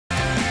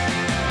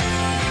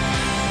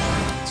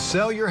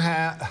Sell your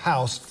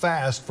house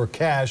fast for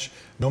cash,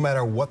 no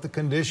matter what the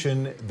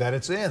condition that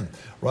it's in.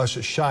 Russ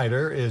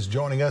Scheider is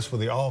joining us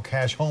with the All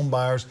Cash Home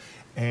Buyers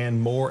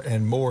and more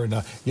and more.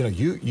 And, you know,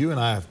 you and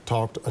I have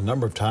talked a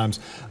number of times.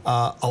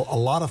 A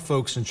lot of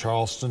folks in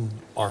Charleston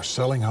are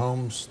selling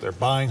homes, they're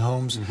buying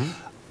homes.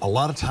 A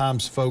lot of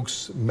times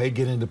folks may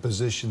get into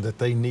position that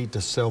they need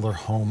to sell their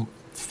home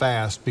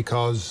fast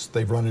because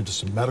they've run into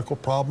some medical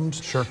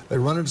problems. Sure. They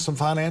run into some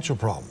financial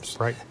problems.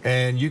 Right.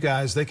 And you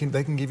guys, they can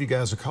give you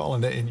guys a call,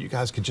 and you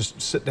guys can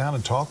just sit down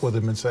and talk with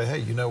them and say, hey,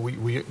 you know,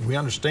 we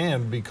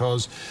understand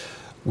because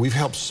we've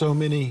helped so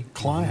many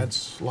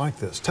clients like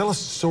this. Tell us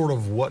sort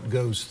of what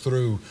goes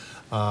through,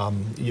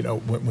 you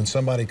know, when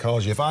somebody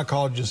calls you. If I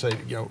called you and say,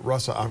 you know,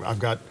 Russ, I've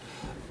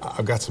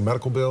got some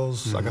medical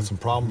bills, I got some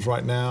problems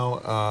right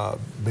now,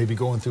 maybe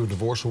going through a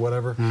divorce or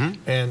whatever,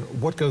 and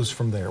what goes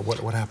from there?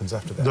 What happens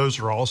after that? Those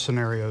are all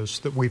scenarios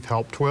that we've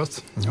helped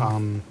with.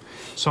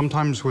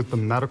 Sometimes with the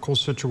medical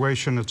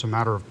situation, it's a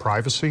matter of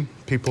privacy.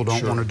 People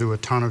don't want to do a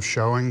ton of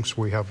showings.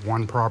 We have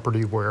one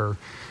property where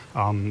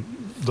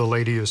the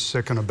lady is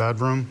sick in a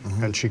bedroom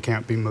and she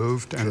can't be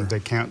moved, and they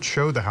can't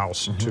show the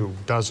house to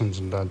dozens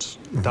and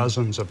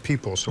dozens of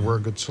people, so we're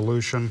a good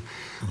solution.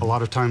 A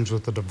lot of times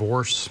with the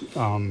divorce,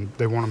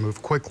 they want to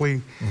move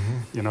quickly.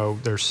 You know,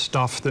 there's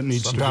stuff that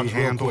needs to be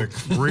handled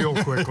real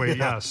quickly.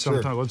 Yes,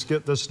 sometimes let's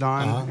get this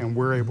done, and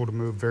we're able to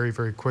move very,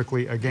 very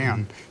quickly.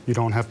 Again, you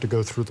don't have to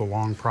go through the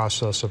long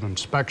process of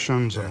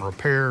inspections and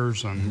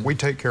repairs, and we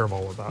take care of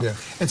all of that.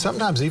 And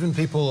sometimes even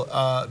people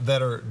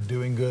that are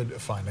doing good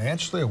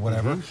financially or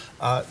whatever,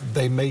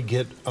 they may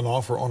get an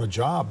offer on a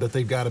job that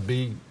they've got to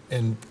be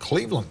in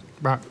Cleveland,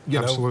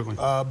 absolutely,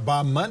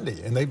 by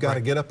Monday, and they've got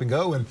to get up and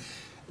go, and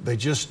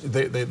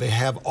they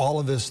have all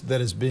of this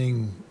that is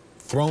being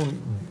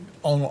thrown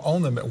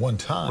on them at one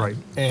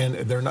time, and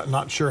they're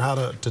not sure how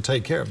to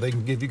take care of. They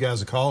can give you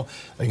guys a call,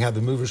 they can have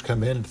the movers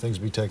come in and things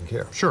be taken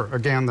care of. Sure,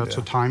 again, that's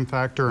a time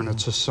factor, and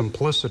it's a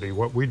simplicity.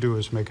 What we do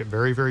is make it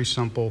very, very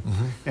simple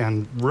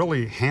and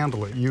really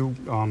handle it. You,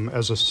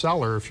 as a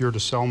seller, if you're to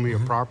sell me a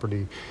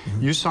property,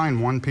 you sign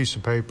one piece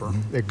of paper,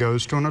 it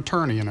goes to an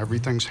attorney, and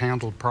everything's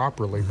handled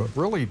properly, but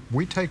really,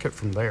 we take it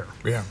from there.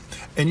 Yeah,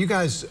 and you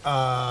guys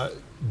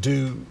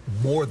do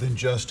more than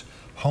just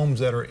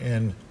homes that are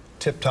in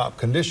tip-top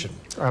condition.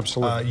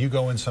 Absolutely. You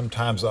go in,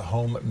 sometimes a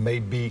home may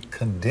be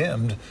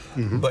condemned,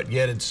 but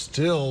yet it's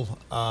still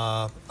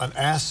an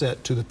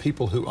asset to the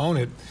people who own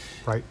it.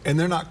 And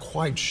they're not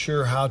quite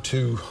sure how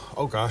to,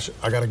 oh gosh,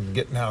 I got to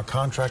get now a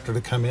contractor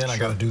to come in, I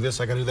got to do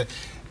this, I got to do that.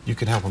 You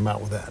can help them out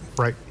with that.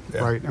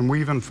 Right. And we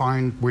even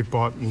find we've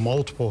bought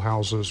multiple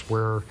houses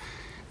where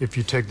if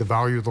you take the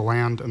value of the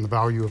land and the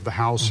value of the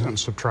house and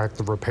subtract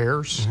the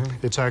repairs,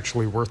 it's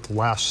actually worth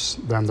less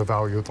than the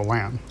value of the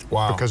land.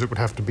 Because it would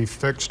have to be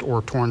fixed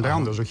or torn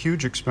down. There's a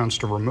huge expense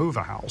to remove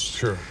a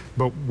house.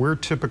 But we're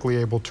typically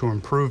able to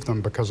improve them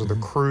because of the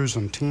crews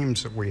and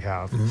teams that we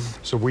have.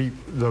 So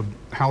the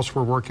house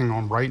we're working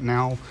on right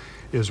now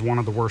is one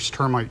of the worst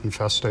termite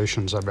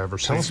infestations I've ever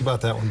seen. Tell us about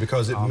that one,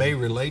 because it may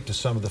relate to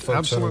some of the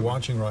folks that are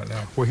watching right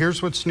now. Well,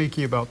 here's what's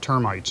sneaky about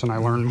termites, and I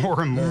learned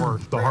more and more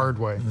the hard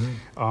way.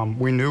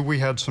 We knew we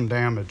had some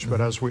damage,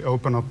 but as we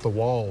open up the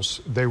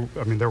walls, there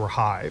were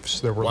hives.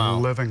 There were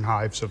living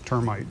hives of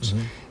termites.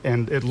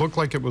 And it looked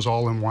like it was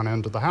all in one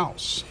end of the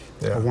house.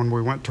 But when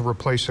we went to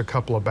replace a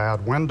couple of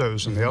bad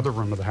windows in the other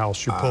room of the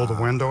house, you pull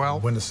the window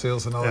out. Window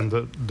sills and all that.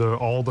 And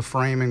all the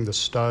framing, the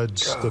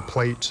studs, the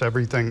plates,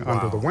 everything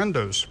under the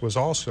windows was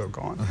also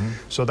gone.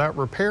 So that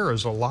repair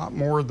is a lot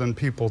more than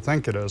people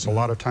think it is. A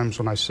lot of times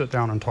when I sit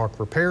down and talk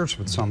repairs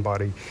with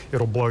somebody,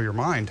 it'll blow your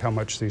mind how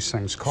much these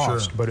things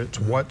cost. But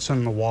it's what's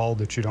in the wall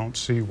that you don't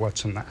see,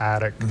 what's in the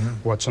attic,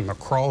 what's in the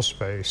crawl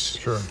space,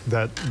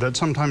 that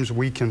sometimes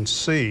we can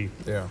see.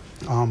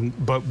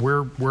 But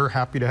we're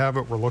happy to have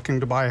it. We're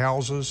looking to buy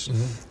houses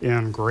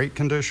in great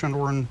condition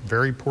or in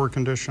very poor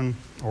condition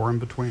or in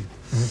between.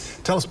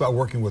 Tell us about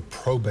working with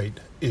probate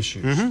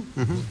issues.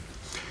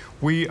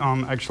 We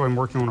actually, I'm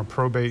working on a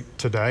probate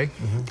today,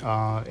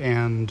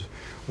 and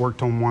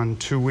worked on one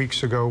 2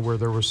 weeks ago where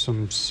there was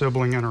some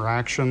sibling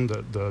interaction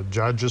that the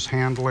judge is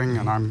handling,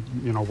 and I'm,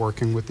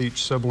 working with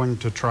each sibling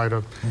to try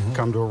to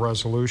come to a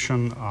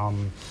resolution.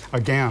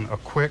 Again, a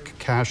quick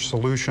cash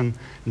solution.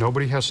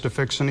 Nobody has to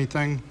fix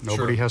anything.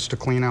 Nobody has to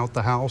clean out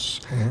the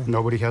house.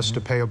 Nobody has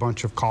to pay a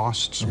bunch of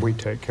costs. We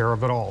take care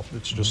of it all.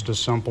 It's just as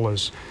simple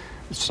as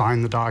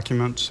sign the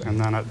documents, and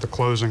then at the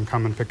closing,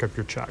 come and pick up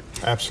your check.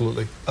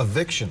 Absolutely.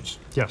 Evictions.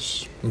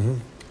 Yes.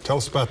 Tell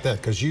us about that,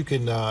 because you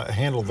can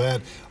handle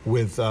that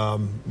with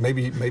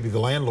maybe the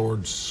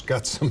landlord's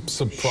got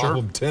some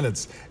problem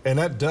tenants, and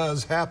that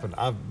does happen.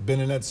 I've been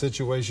in that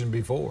situation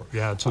before.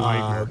 Yeah, it's a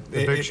nightmare.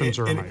 Evictions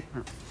are a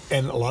nightmare.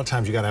 And a lot of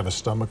times you got to have a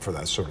stomach for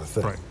that sort of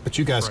thing. Right. But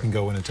you guys Right. can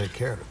go in and take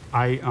care of it.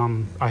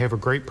 I have a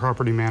great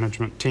property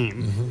management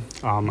team.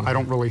 I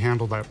don't really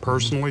handle that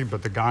personally,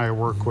 but the guy I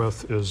work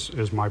with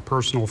is my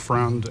personal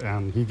friend,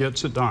 and he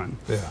gets it done.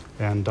 Yeah.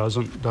 And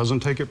doesn't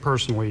take it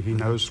personally. He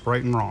knows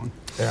right and wrong.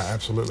 Yeah,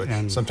 absolutely.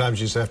 And sometimes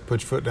you just have to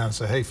put your foot down and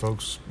say, hey,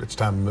 folks, it's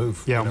time to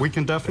move. yeah, You know? we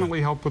can definitely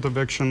help with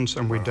evictions,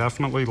 and we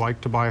definitely like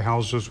to buy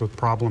houses with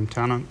problem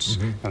tenants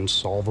and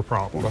solve a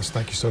problem. Russ,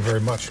 thank you so very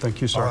much. Thank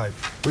you, sir. All right.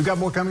 We've got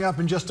more coming up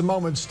in just a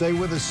moment. Stay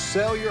with us.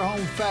 Sell your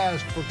home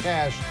fast for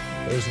cash.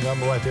 There's the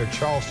number right there.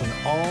 Charleston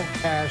All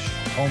Cash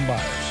Home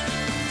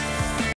Buyers.